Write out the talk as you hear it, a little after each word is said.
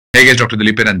Hey guys, Dr.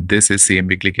 Dilip here, and this is CM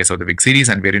Weekly Case of the Week series,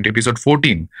 and we're into episode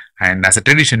 14. And as a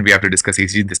tradition, we have to discuss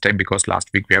ECG this time because last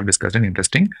week we have discussed an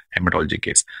interesting hematology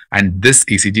case. And this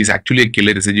ECG is actually a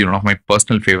killer ECG, one of my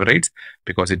personal favorites,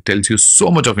 because it tells you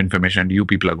so much of information, and you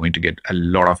people are going to get a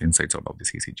lot of insights out of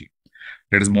this ECG.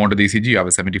 Let us move on to the ECG. You have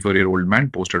a 74-year-old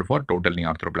man posted for total knee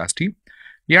arthroplasty.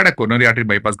 He had a coronary artery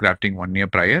bypass grafting 1 year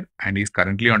prior, and he's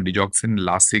currently on digoxin,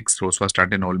 Lasix,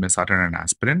 rosuvastatin, olmesartan, and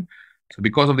aspirin. So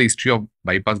because of the history of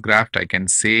bypass graft, I can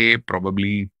say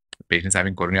probably patient is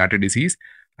having coronary artery disease,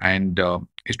 and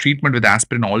his treatment with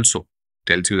aspirin also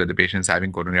tells you that the patient is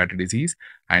having coronary artery disease,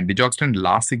 and digoxin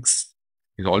Lasix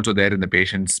is also there in the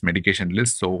patient's medication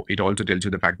list. So it also tells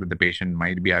you the fact that the patient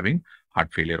might be having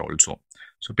heart failure also.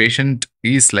 So patient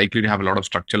is likely to have a lot of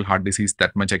structural heart disease.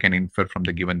 That much I can infer from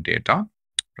the given data,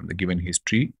 from the given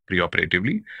history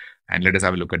preoperatively. And let us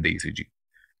have a look at the ECG.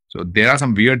 So there are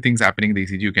some weird things happening in the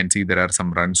ECG. You can see there are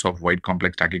some runs of white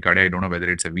complex tachycardia. I don't know whether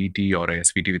it's a VT or a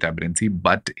SVT with aberrancy,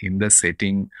 but in the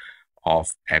setting of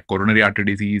a coronary artery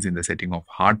disease, in the setting of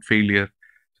heart failure,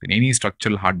 in any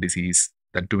structural heart disease,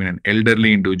 that too in an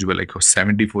elderly individual like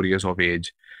 74 years of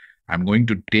age, I'm going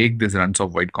to take this runs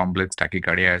of white complex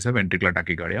tachycardia as a ventricular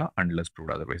tachycardia unless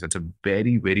proved otherwise. That's a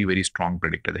very, very, very strong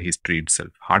predictor, the history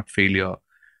itself. Heart failure,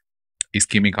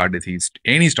 ischemic heart disease,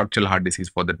 any structural heart disease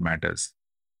for that matters.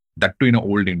 That too in an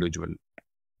old individual.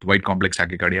 White complex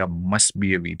tachycardia must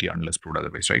be a VT unless proved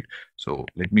otherwise, right? So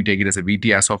let me take it as a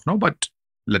VT as of now, but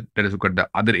let us look at the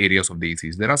other areas of the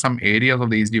ECG. There are some areas of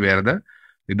the ECG where the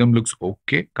rhythm looks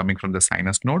okay coming from the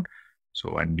sinus node.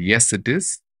 So, and yes, it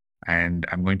is. And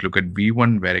I'm going to look at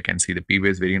V1 where I can see the P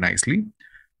waves very nicely.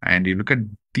 And you look at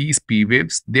these P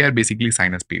waves, they are basically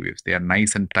sinus P waves. They are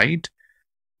nice and tight,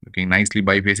 looking nicely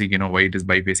biphasic. You know why it is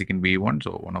biphasic in V1.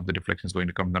 So one of the deflections is going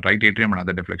to come from the right atrium,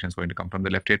 another deflection is going to come from the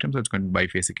left atrium. So it's going to be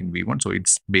biphasic in V1. So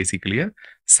it's basically a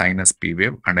sinus P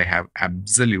wave, and I have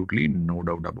absolutely no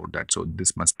doubt about that. So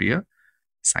this must be a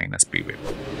sinus P wave.